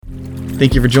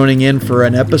Thank you for joining in for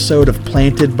an episode of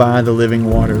Planted by the Living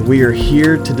Water. We are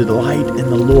here to delight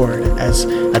in the Lord as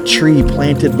a tree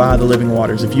planted by the living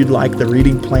waters. If you'd like the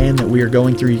reading plan that we are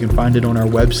going through, you can find it on our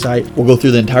website. We'll go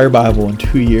through the entire Bible in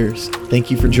 2 years. Thank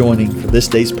you for joining for this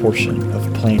day's portion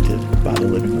of Planted by the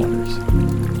Living Waters.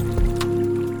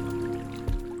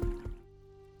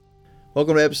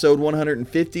 Welcome to episode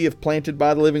 150 of Planted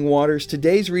by the Living Waters.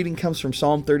 Today's reading comes from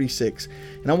Psalm 36.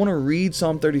 And I want to read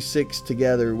Psalm 36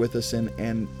 together with us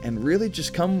and really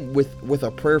just come with a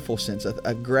prayerful sense,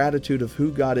 a gratitude of who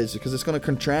God is, because it's going to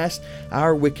contrast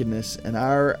our wickedness and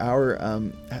our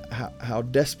how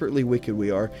desperately wicked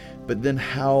we are, but then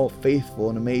how faithful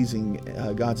and amazing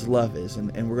God's love is.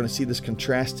 And we're going to see this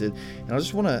contrasted. And I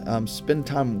just want to spend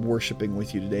time worshiping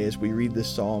with you today as we read this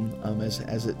psalm,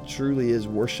 as it truly is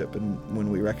worship and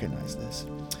when we recognize this.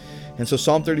 And so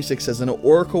Psalm 36 says, "An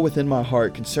oracle within my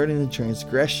heart concerning the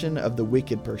transgression of the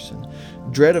wicked person.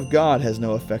 Dread of God has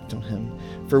no effect on him.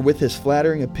 For with his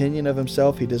flattering opinion of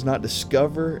himself he does not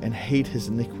discover and hate his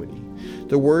iniquity.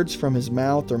 The words from his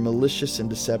mouth are malicious and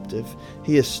deceptive.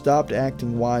 He has stopped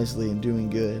acting wisely and doing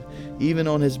good. Even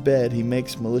on his bed he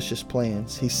makes malicious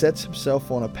plans. He sets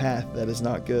himself on a path that is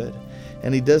not good,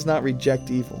 and he does not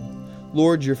reject evil.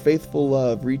 Lord, your faithful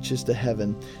love reaches to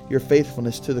heaven, your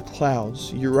faithfulness to the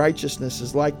clouds. Your righteousness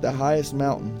is like the highest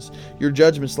mountains, your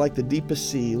judgments like the deepest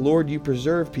sea. Lord, you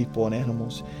preserve people and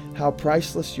animals. How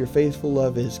priceless your faithful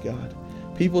love is, God.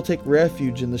 People take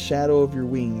refuge in the shadow of your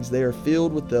wings. They are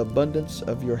filled with the abundance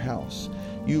of your house.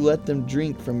 You let them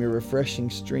drink from your refreshing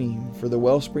stream, for the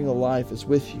wellspring of life is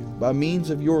with you. By means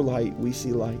of your light we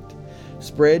see light.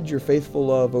 Spread your faithful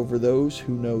love over those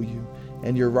who know you,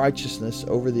 and your righteousness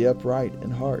over the upright in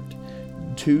heart.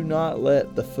 Do not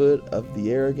let the foot of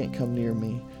the arrogant come near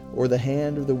me, or the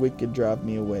hand of the wicked drive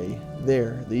me away.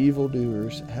 There the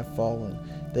evildoers have fallen.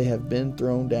 They have been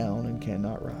thrown down and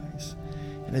cannot rise."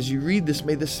 And as you read this,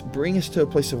 may this bring us to a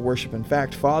place of worship. In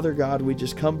fact, Father God, we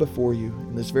just come before you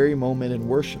in this very moment in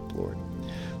worship, Lord.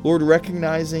 Lord,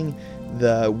 recognizing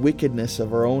the wickedness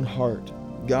of our own heart,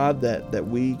 God, that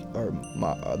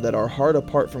our heart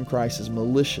apart from Christ is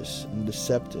malicious and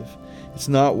deceptive. It's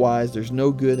not wise. There's no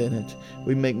good in it.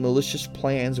 We make malicious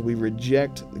plans. We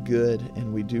reject the good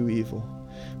and we do evil.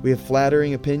 We have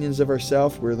flattering opinions of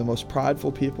ourselves. We're the most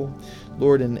prideful people,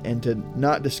 Lord, and to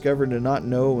not discover, to not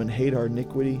know and hate our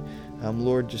iniquity,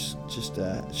 Lord, just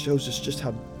shows us just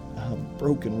how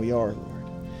broken we are, Lord.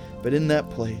 But in that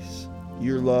place,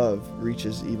 your love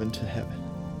reaches even to heaven.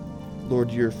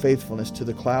 Lord, your faithfulness to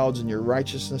the clouds and your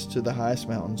righteousness to the highest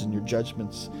mountains and your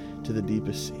judgments to the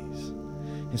deepest seas.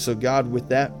 And so, God, with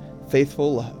that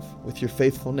faithful love, with your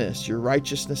faithfulness, your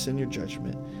righteousness and your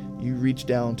judgment, you reach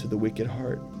down to the wicked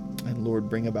heart and, Lord,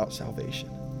 bring about salvation.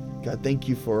 God, thank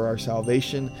you for our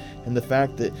salvation and the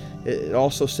fact that it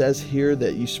also says here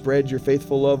that you spread your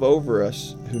faithful love over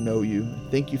us who know you.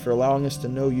 Thank you for allowing us to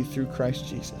know you through Christ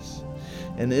Jesus.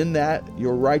 And in that,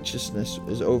 your righteousness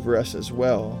is over us as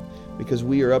well, because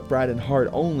we are upright in heart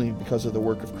only because of the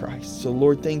work of Christ. So,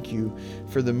 Lord, thank you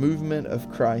for the movement of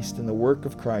Christ and the work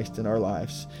of Christ in our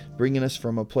lives, bringing us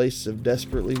from a place of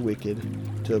desperately wicked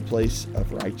to a place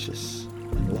of righteous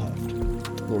and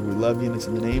loved. Lord, we love you, and it's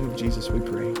in the name of Jesus we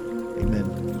pray.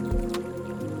 Amen.